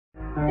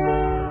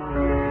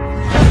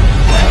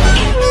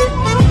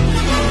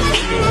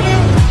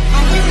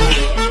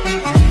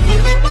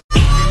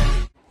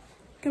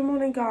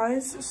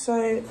guys,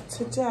 so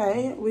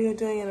today we are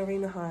doing an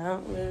arena hire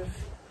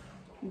with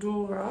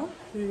Dora,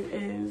 who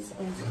is,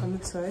 as you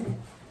can say,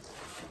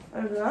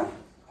 over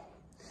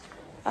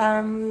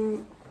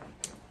there.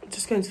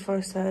 Just going to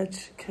Forest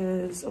Edge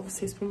because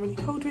obviously it's been really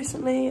cold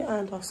recently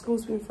and our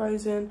school's been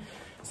frozen,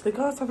 so the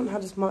guys haven't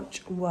had as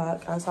much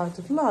work as I'd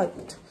have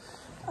liked,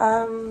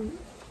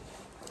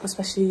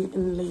 especially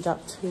in the lead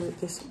up to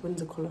this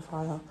Windsor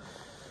qualifier.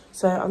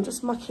 So I'm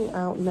just mucking it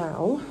out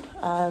now,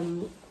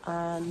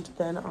 and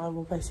then I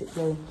will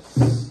basically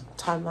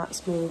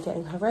time-lapse me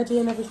getting her ready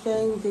and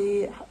everything.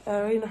 The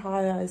arena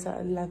hire is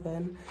at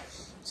 11,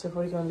 so we're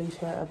probably going to leave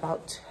here at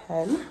about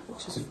 10,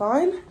 which is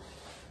fine.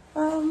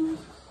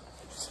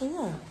 So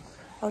yeah,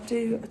 I'll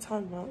do a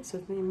time-lapse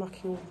of me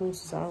mucking all the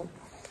horses out.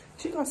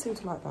 You guys seem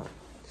to like that.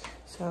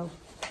 So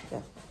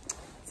yeah,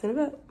 see you in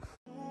a bit.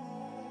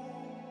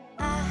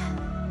 I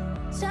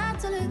tried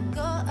to let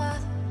go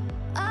of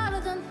all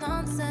of the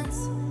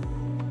nonsense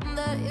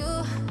that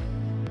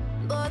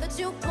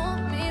you put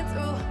me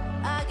through.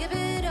 I give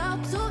it all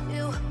to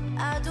you.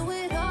 I do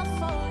it all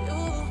for you.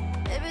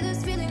 Maybe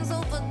this feeling's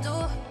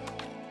overdue.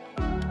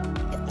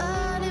 You're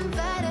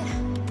uninvited.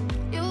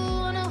 You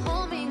wanna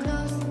hold me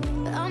close,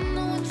 but I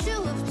know what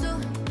you have to.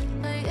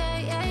 Yeah,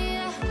 yeah,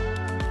 yeah.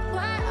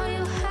 Why are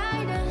you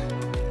hiding?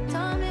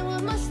 Tell me,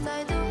 what must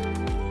I do?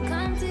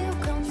 Come to you,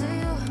 come to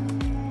you.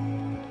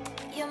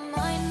 You're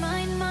mine,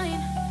 mine,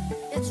 mine.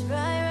 It's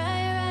right,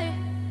 right, right.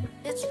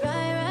 It's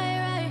right, right,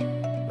 right,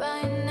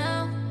 right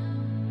now.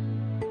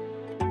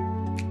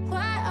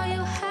 Why are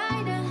you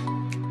hiding?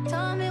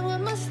 Tell me, what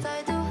must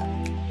I do?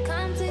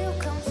 Come to you,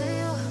 come to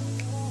you.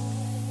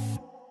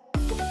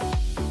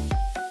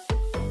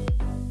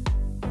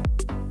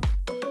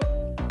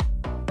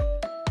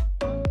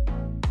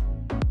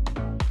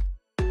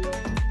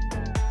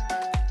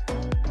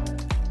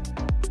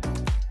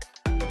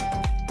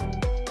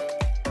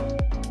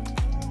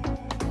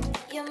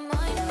 You're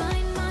mine,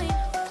 mine, mine.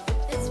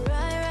 It's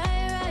right,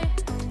 right,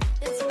 right.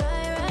 It's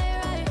right, right,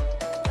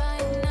 right,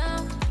 right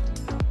now.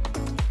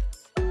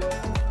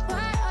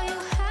 Why are you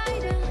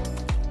hiding?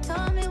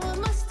 Tell me, what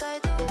must I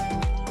do?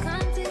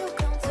 Come to you,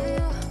 come to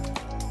you.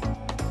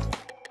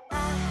 I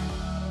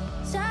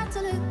tried to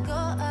let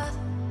go of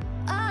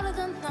all of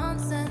the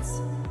nonsense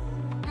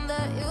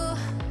that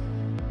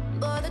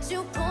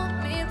you put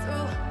me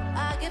through.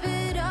 I give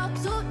it all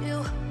to you.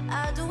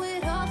 I do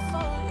it all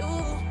for you.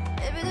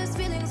 Maybe this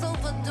feeling's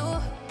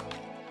overdue.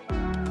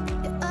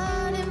 You're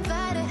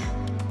uninvited.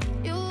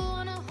 You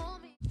wanna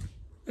hold me.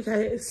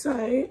 Okay, so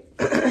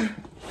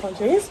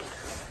apologies.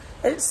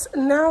 It's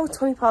now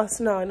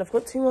 9:20. I've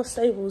got 2 more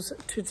stables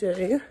to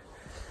do.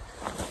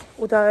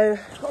 Although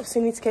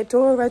obviously I need to get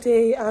Dora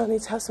ready and I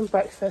need to have some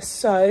breakfast.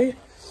 So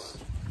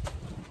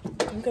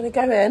I'm gonna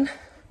go in,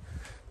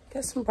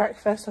 get some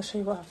breakfast. I'll show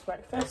you what I have for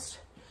breakfast.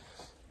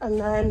 And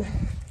then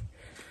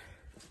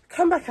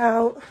come back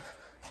out,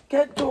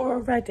 get Dora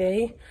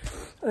ready.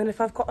 And then if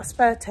I've got a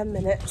spare 10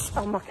 minutes,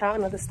 I'll muck out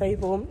another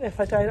stable. If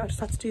I don't, I'll just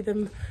have to do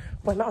them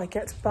when I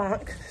get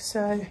back.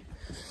 So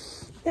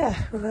yeah,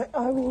 right,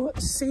 I will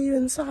see you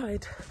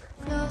inside.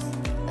 Close,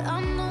 but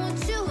I know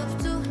what you have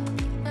to.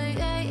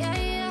 Yeah, yeah,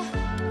 yeah.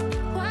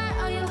 Why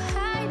are you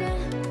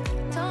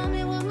hiding? Tell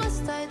me, what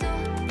must I do?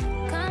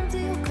 Come to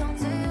you, come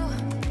to you.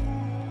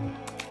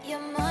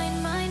 You're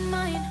mine, mine,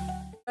 mine.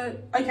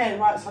 Okay,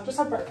 right, so I've just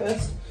had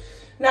breakfast.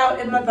 Now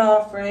in my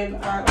bathroom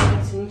and I'm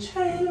getting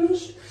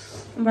changed.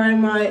 I'm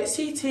wearing my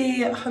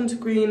CT Hunter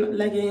Green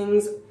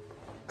leggings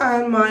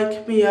and my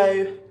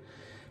Cameo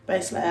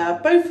base layer,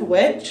 both of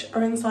which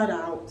are inside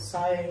out, so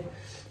I'll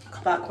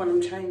come back when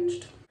I'm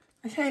changed.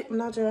 Okay, I'm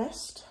now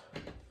dressed.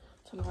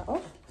 Turn the light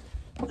off.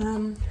 Hang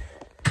on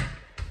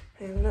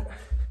a minute.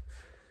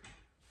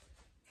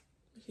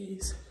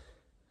 These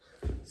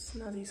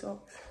snazzy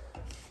socks.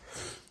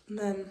 And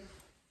then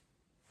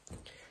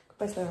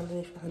base layer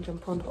underneath and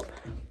jump on top.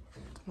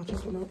 My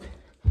chocolate milk.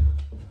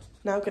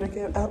 Now I'm gonna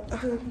go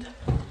out and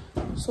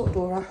sort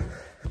Dora.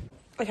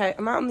 Okay,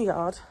 I'm out in the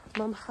yard.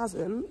 Mum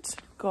hasn't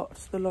got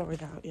the lorry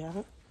out yet.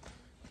 You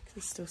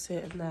can still see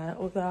it in there.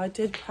 Although I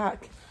did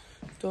pack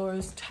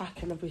Dora's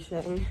tack and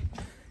everything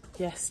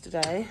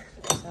yesterday.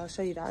 So I'll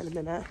show you that in a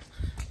minute.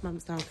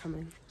 Mum's now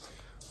coming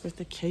with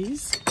the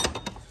keys.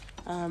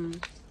 Where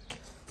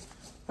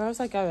was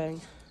I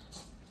going?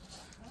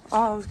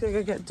 Oh, I was gonna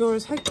go get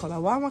Dora's head collar.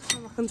 Why am I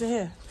coming back onto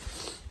here?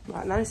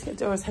 Right, now I need to get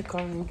Dora's head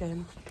collar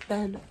again.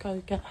 Then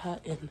go get her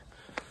in.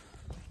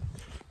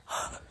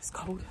 It's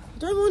cold. I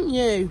don't want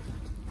you.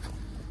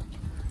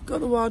 Got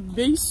the wild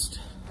beast.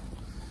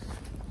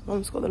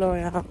 Mum's got the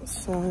lorry out,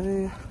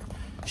 so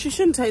she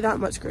shouldn't take that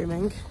much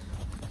grooming.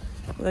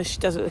 Although she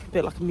does it look a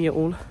bit like a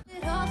mule.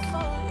 It all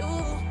for you.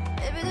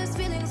 Maybe this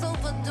feeling's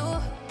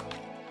overdue.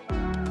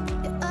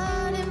 You're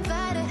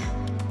uninvited.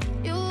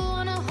 You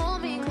wanna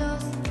hold me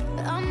close,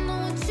 but I know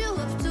what you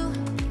have to.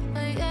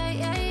 Yeah,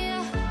 yeah,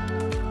 yeah.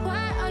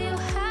 Why are you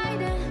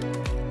hiding?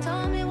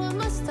 Tell me, what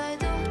must I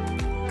do?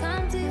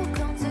 Come to you,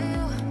 come to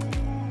you.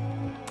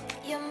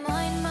 You're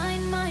mine,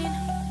 mine, mine.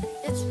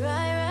 It's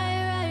right,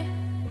 right, right.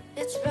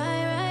 It's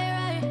right, right,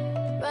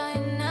 right,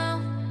 right now.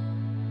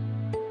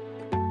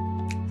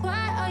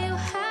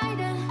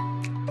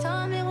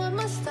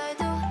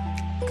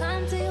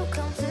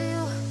 come to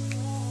you.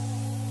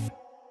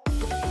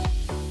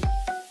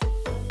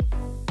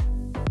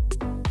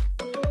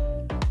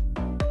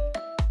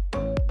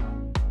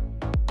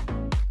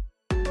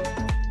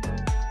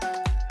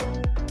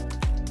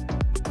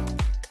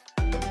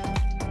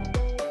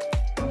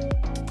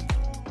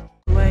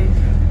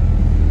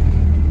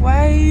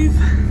 Wave.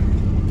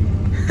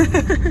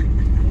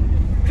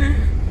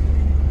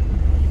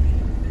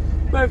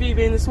 Where have you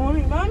been this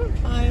morning, Mum?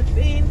 I've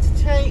been to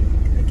take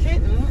the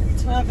kitten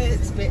to have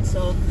its bits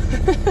on.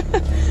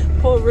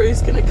 Poor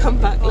Rue's gonna come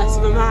back less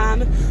of a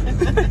man.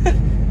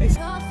 It's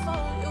not for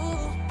you.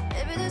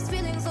 Maybe this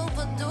feeling's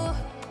overdue.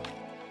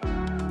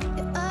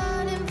 You're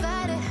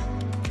uninvited.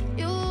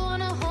 You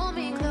wanna hold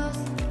me close,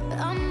 but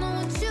I know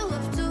what you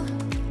have to.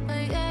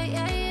 Yeah,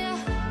 yeah, yeah.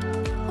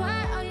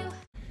 Why are you?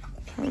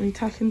 Currently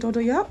tacking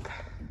Doddy up.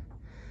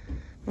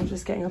 I'm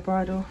just getting a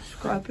bridle. She's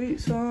got her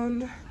boots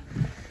on.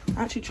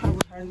 I actually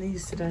travelled her in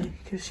these today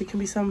because she can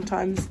be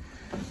sometimes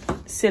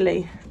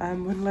silly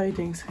when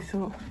loading, so I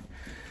thought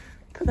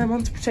put them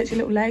on to protect your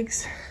little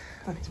legs.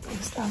 I need to put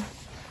this down.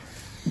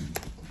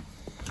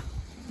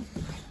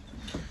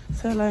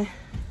 So hello.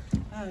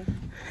 Oh.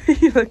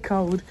 You look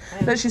cold.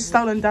 Look, she's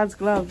stolen Dad's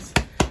gloves.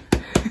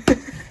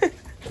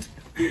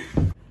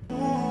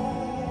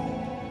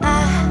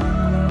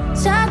 I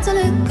tried to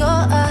let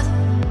go of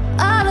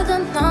all of the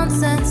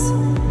nonsense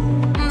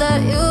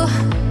that you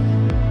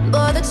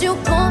you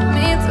pulled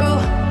me through.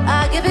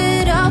 I give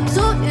it all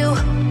to you.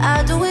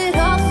 I do it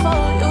all for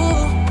you.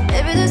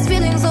 Maybe this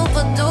feeling's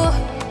overdue.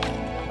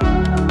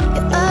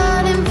 You're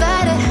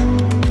uninvited.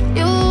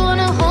 You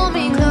wanna hold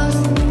me close,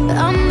 but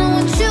I know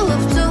what you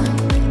have to.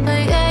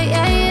 Yeah,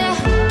 yeah, yeah.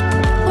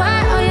 Why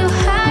are you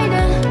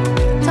hiding?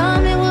 Tell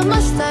me what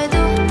must I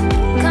do?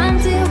 Come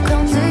to you,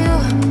 come to you.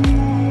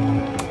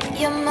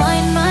 You're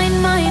mine, mine,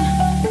 mine.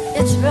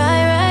 It's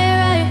right, right,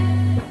 right.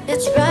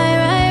 It's right,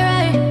 right,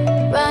 right.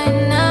 Right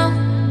now.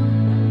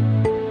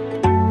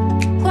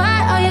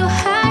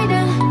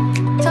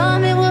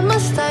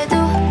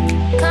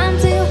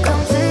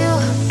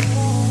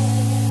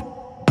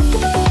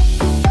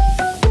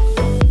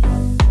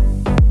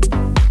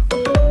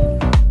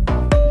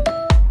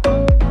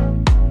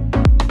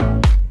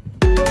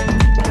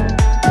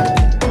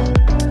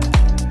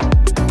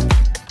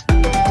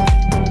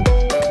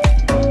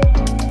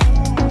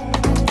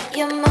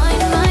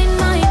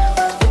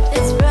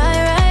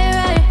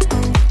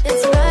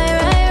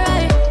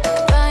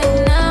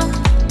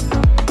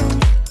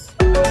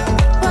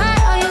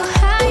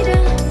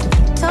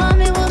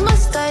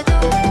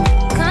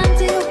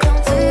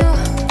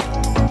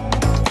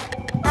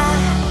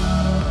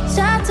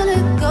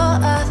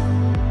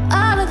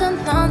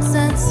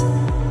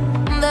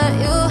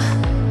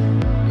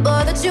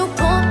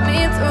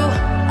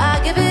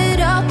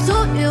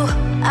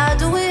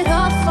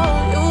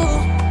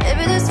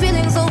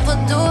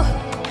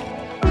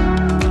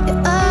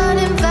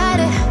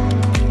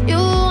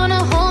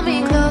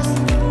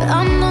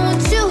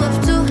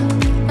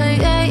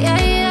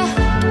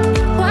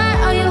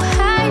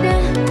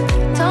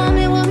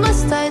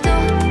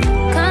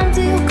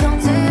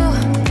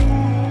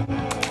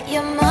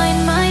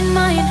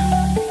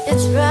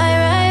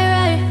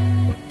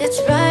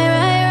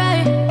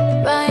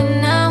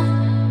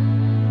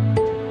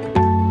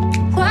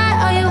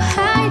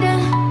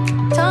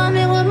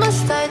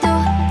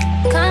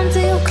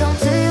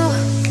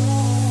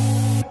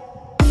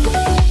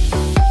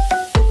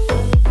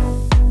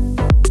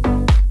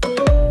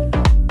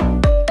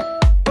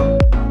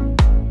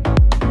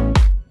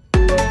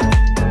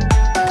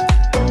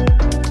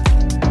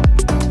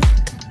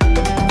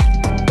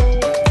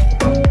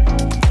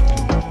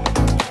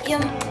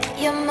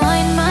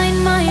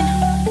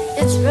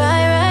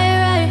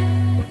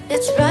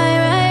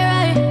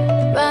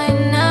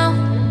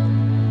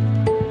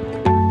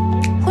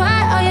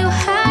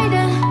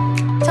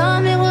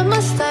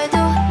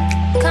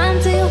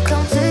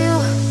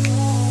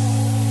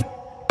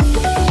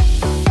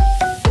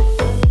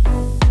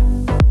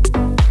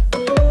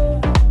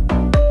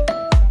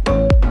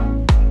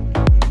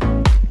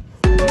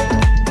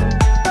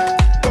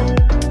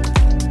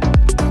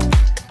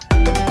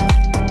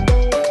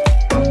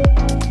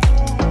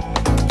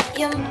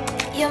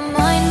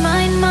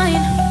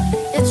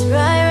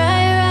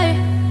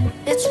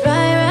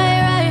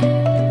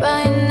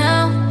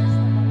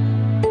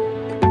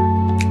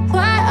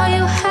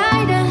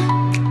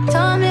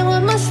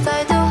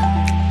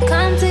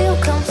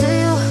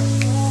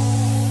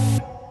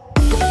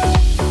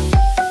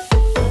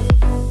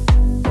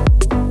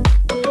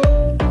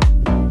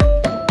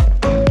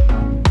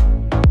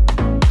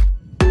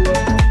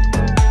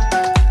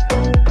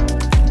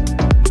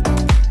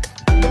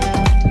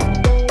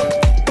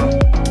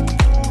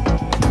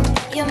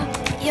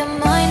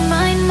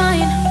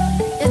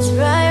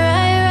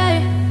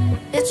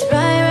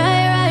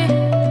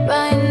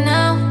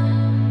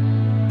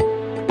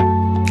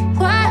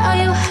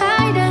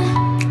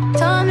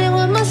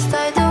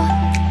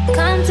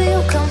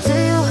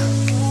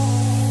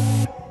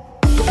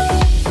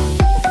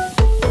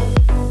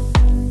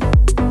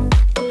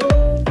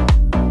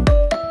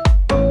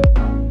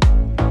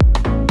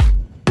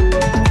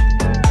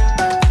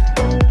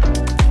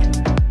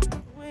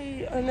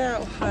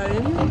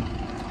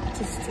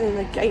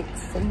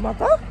 from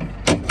Mother.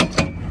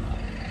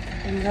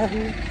 And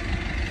then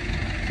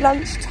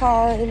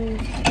lunchtime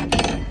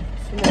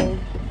for me.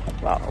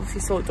 Well,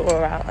 obviously sort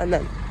Dora out and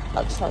then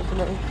lunchtime for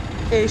me.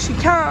 Here she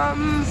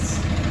comes.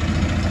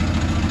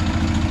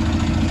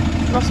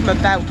 Lost my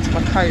belt to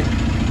my coat.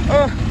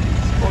 Oh,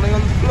 it's falling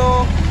on the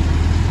floor.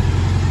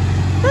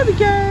 There we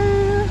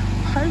go.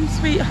 Home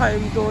sweet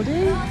home,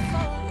 Geordie.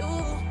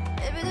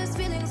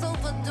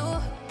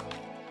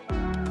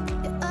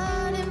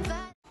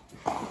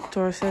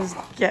 Dora says,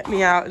 get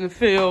me out in the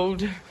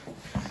field.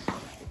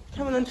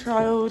 Come on then,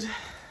 child.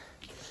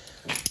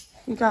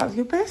 You go out with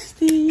your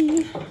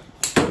bestie.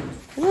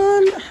 Come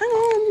on, hang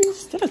on, you're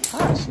still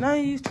attached. No,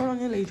 you turn on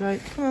your lead,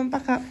 right? Come on,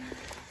 back up.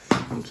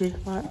 Thank you.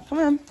 Right, come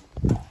on.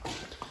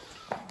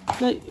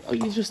 No, oh,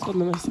 you've just gone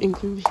the most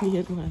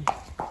inconvenient way.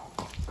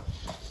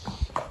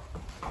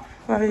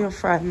 Where are your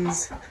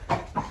friends?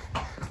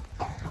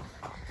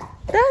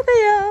 There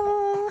they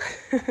are.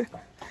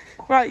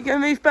 Right, you're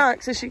going to move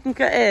back so she can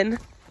get in.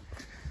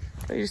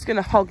 Or you're just going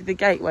to hog the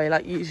gateway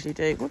like you usually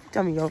do. What have you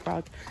done with your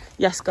rug?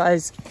 Yes,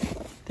 guys,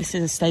 this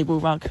is a stable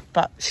rug,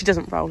 but she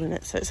doesn't roll in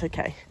it, so it's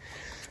okay.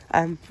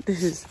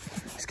 It's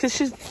because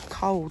she's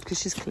cold, because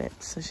she's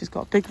clipped, so she's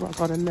got a big rug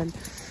on. And then,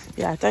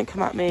 yeah, don't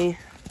come at me,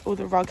 all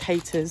the rug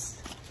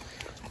haters.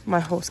 My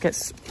horse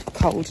gets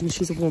cold and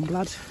she's a warm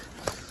blood,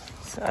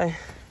 so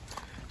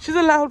she's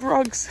allowed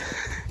rugs.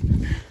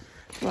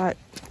 Right,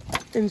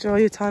 enjoy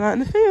your time out in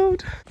the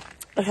field.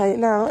 Okay,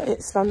 now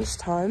it's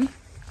lunchtime.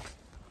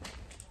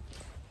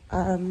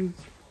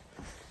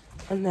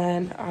 And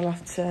then I'll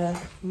have to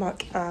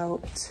muck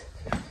out,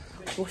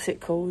 what's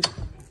it called?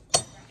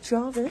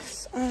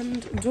 Jarvis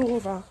and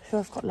Dora, who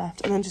I've got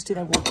left, and then just do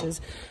their waters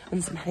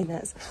and some hay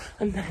nets,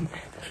 and then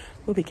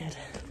we'll be good.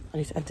 I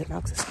need to end it now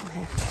because it's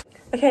here.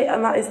 Okay,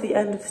 and that is the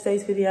end of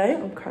today's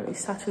video. I'm currently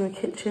sat in the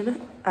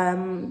kitchen,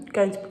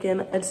 going to begin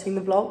editing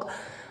the vlog.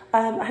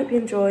 I hope you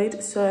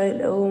enjoyed. So a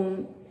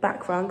little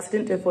background, because I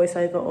didn't do a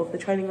voiceover of the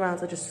training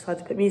rounds, I just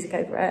decided to put music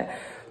over it.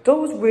 Dora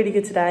was really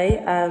good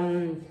today.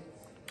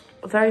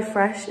 Very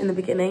fresh in the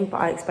beginning,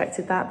 but I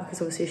expected that because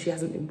obviously she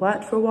hasn't been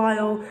worked for a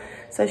while.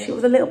 So she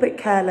was a little bit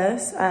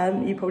careless.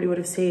 You probably would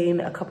have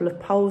seen a couple of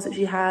poles that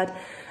she had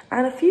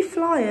and a few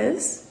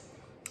flyers.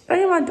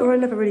 Bearing in mind, Dora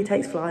never really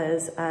takes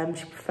flyers.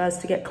 She prefers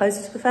to get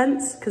closer to the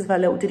fence because of her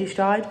little diddy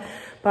stride.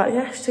 But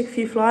yeah, she took a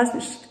few flyers,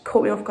 which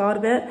caught me off guard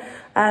a bit.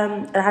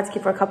 And I had to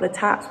give her a couple of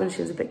taps when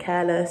she was a bit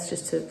careless,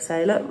 just to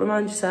say, look,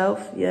 remind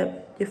yourself, you're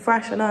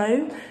fresh, I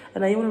know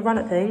you want to run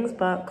at things,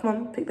 but come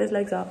on, pick those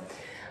legs up.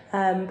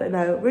 But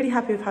no, really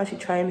happy with how she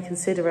trained,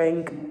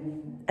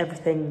 considering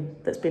everything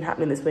that's been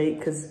happening this week,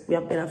 because we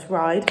haven't been able to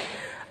ride.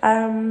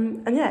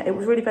 And yeah, it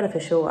was really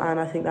beneficial, and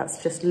I think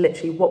that's just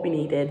literally what we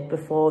needed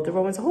before the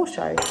Royal Windsor Horse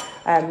Show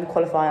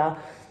qualifier.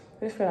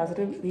 I just realised I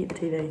didn't mute the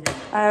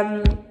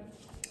TV.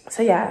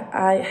 So yeah,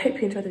 I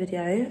hope you enjoyed the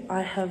video.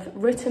 I have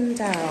written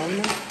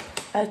down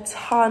a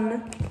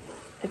ton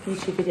of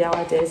YouTube video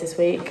ideas this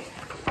week.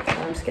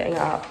 I'm just getting it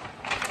up.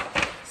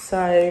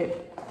 So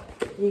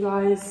you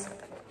guys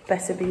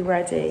better be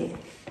ready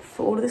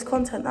for all of this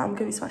content that I'm going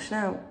to be smashing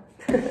out.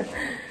 I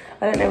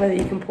don't know whether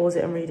you can pause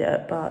it and read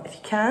it, but if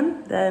you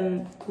can,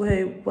 then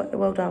woohoo,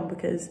 well done,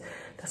 because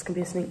that's going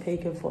to be a sneak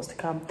peek of what's to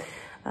come.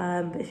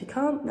 But if you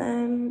can't,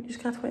 then you're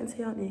just going to have to wait and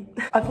see, aren't you?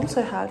 I've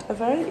also had a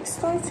very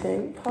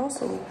exciting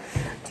parcel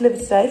delivered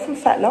today from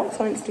Fetlocks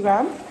on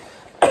Instagram.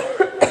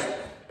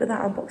 But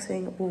that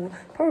unboxing will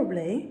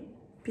probably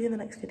be in the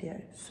next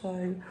video,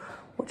 so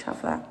watch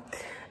out for that.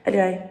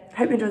 Anyway,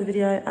 hope you enjoyed the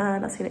video,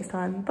 and I'll see you next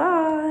time.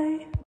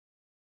 Bye!